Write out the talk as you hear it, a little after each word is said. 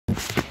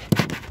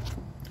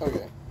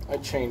Okay, I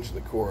changed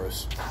the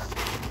chorus.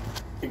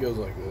 It goes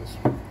like this.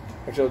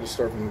 Actually, I'll just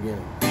start from the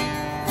beginning.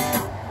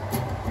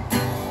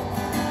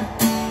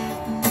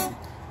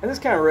 And this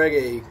kind of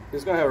reggae,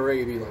 it's going to have a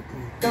reggae beat like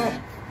dum,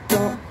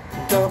 dum,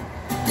 dum, dum,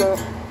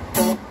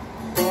 dum,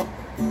 dum, dum,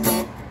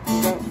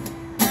 dum.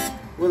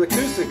 With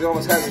acoustic, it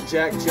almost has a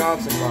Jack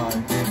Johnson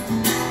vibe.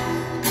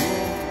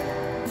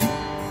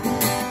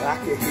 I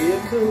can hear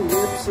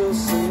Calypso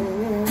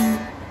singing.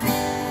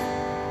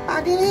 I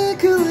can hear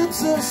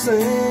Calypso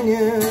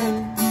singing.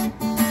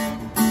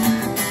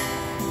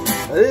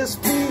 This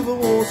fever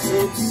won't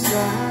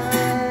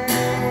subside.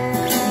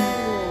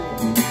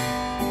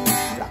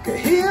 I can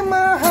hear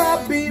my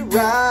heartbeat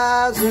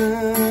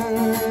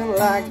rising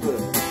like the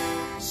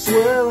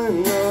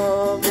swelling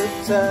of the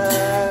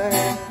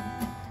tide.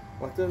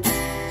 Like the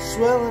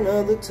swelling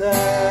of the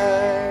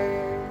tide.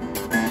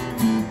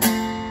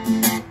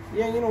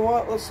 Yeah, you know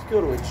what? Let's go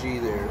to a G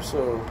there.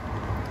 So,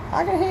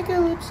 I can hear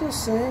Calypso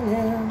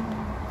singing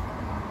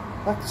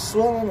like the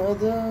swelling of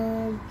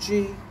the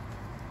G.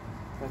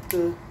 Like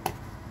the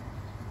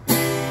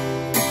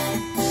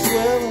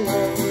swelling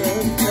of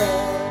the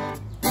tide.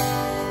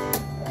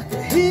 I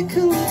can hear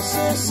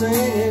Calypso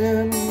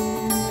singing.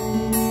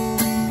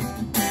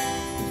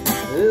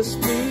 This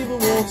fever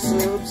won't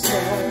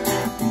subside.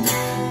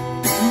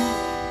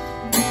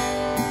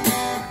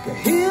 I can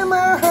hear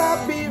my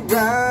heartbeat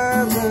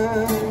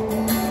rising.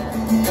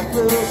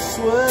 The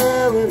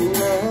swelling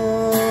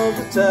of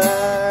the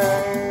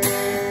tide.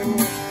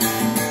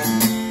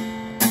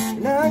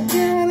 And I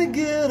gotta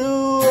get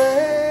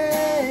away.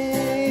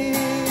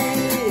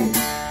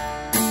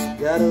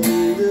 Gotta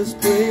leave this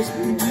place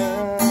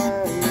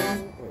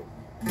behind.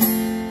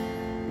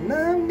 And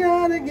I've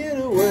gotta get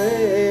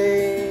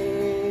away.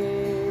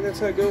 That's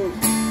how it goes.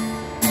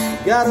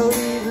 Gotta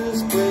leave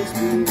this place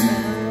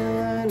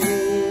behind me.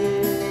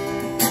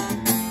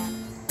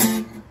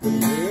 The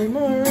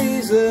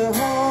memories that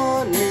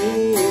haunt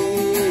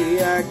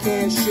me, I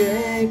can't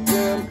shake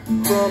them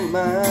from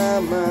my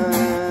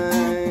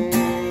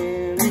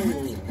mind.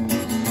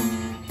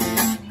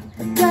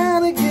 I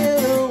gotta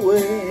get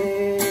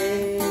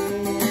away.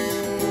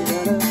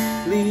 Gotta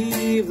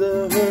leave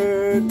the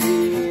hurt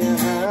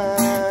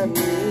behind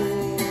me.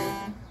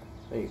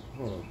 Hey,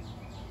 hold on.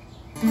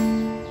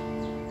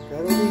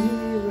 Gotta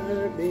leave the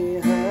hurt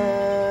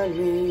behind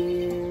me.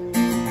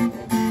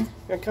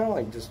 I kind of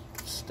like just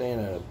staying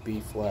at a B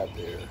flat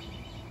there.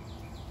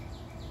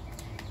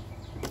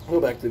 Go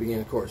back to the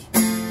beginning, of course.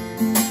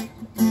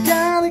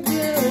 Gotta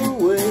get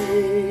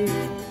away.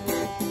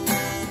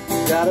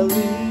 Gotta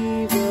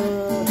leave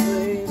the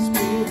place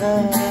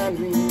behind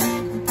me.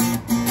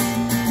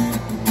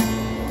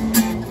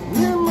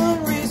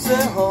 Memories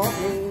that haunt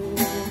me,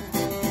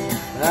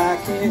 I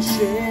can't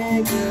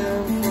shake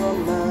them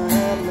from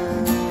my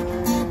mind.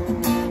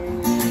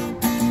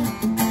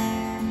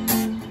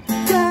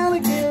 Gotta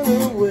get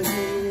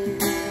away.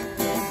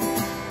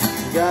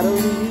 Gotta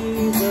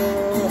leave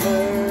the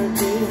hurt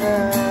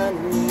behind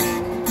me.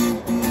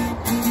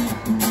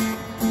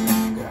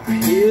 I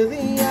hear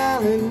the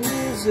island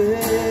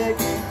music.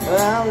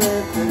 I'll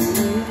let the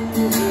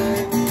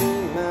music be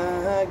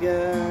my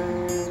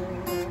guide.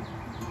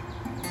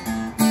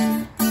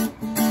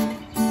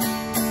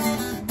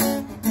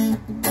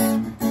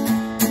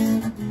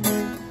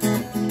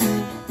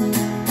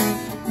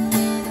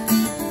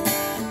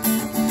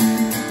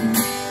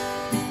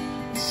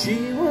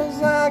 She was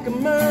like a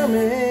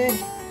mermaid,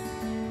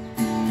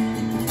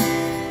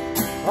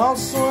 all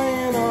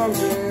swaying arms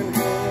in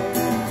her.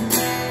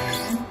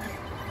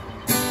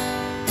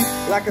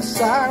 Like a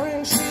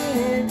siren, she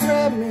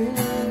grabbed me,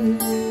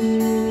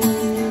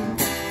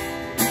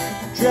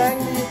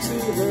 dragged me to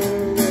her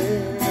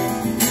lair.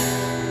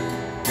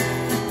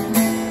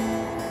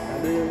 I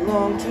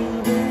belong to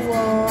the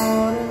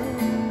water.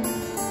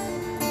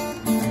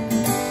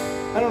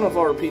 I don't know if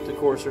I'll repeat the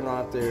chorus or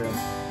not there.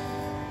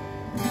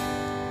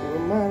 Where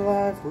my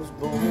life was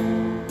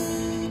born.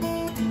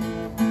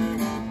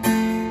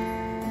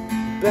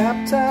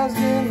 Baptized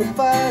in the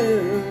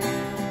fire.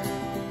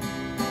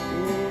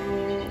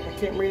 I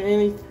can't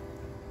read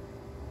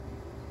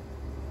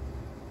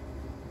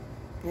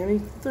any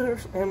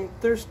thirst, and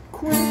thirst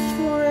quenched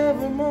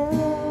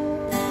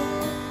forevermore.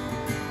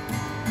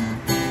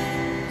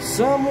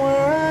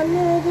 Somewhere I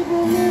know the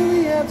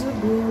bromeliads are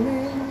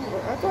blooming.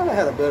 I thought I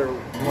had a better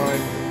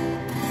line.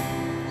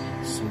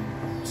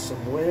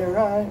 Somewhere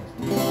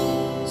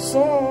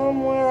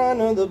I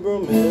know the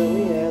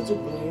bromeliads are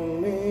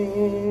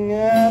blooming.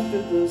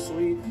 After the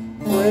sweet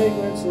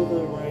fragrance of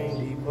the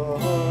rain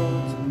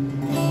departs.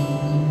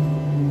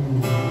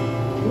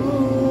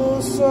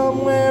 Ooh,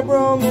 somewhere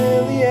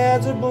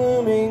bromeliads are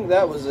blooming.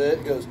 That was it.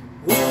 It goes,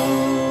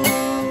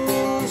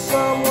 ooh,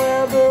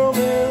 somewhere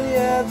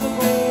bromeliads are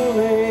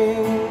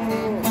blooming.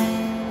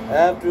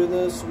 After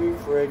the sweet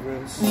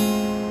fragrance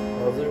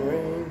of the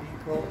rain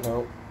departs.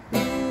 No. I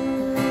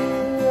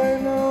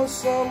know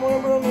somewhere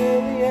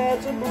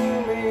bromeliads are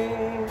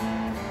blooming.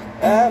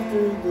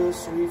 After the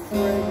sweet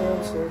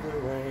fragrance of the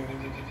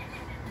rain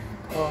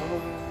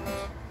departs.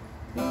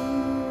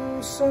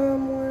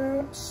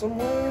 somewhere,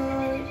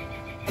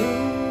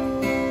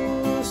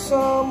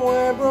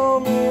 somewhere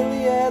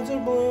bromeliads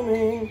are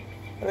blooming.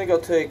 I think I'll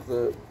take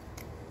the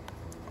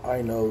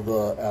I know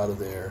the out of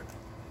there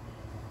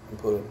and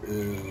put an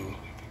ooh.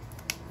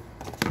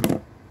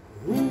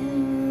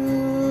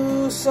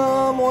 Ooh,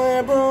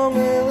 somewhere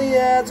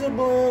bromeliads are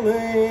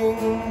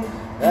blooming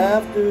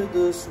after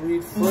the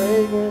sweet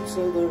fragrance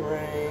of the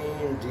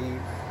rain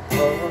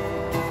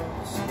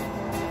departs.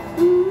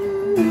 Ooh.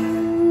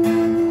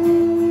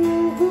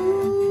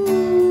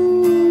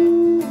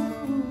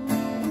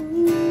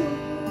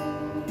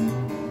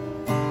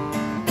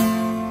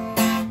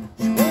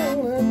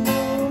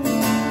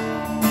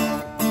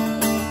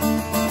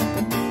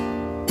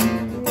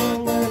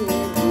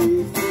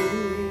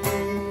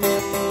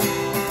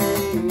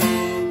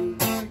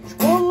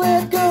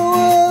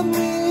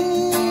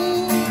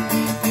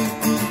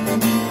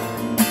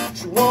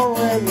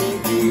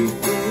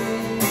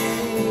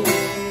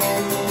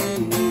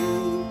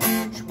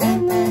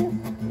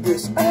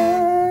 This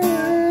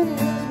iron is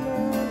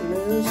my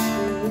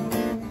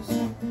mistress,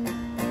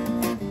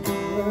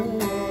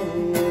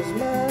 iron is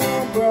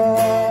my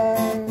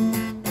bride.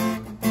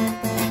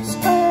 This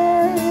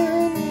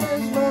iron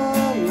is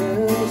my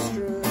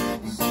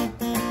mistress,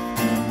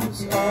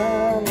 this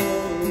iron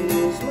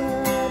is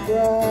my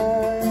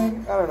bride.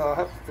 I don't know, I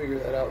have to figure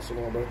that out some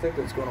more, but I think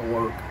that's going to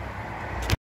work.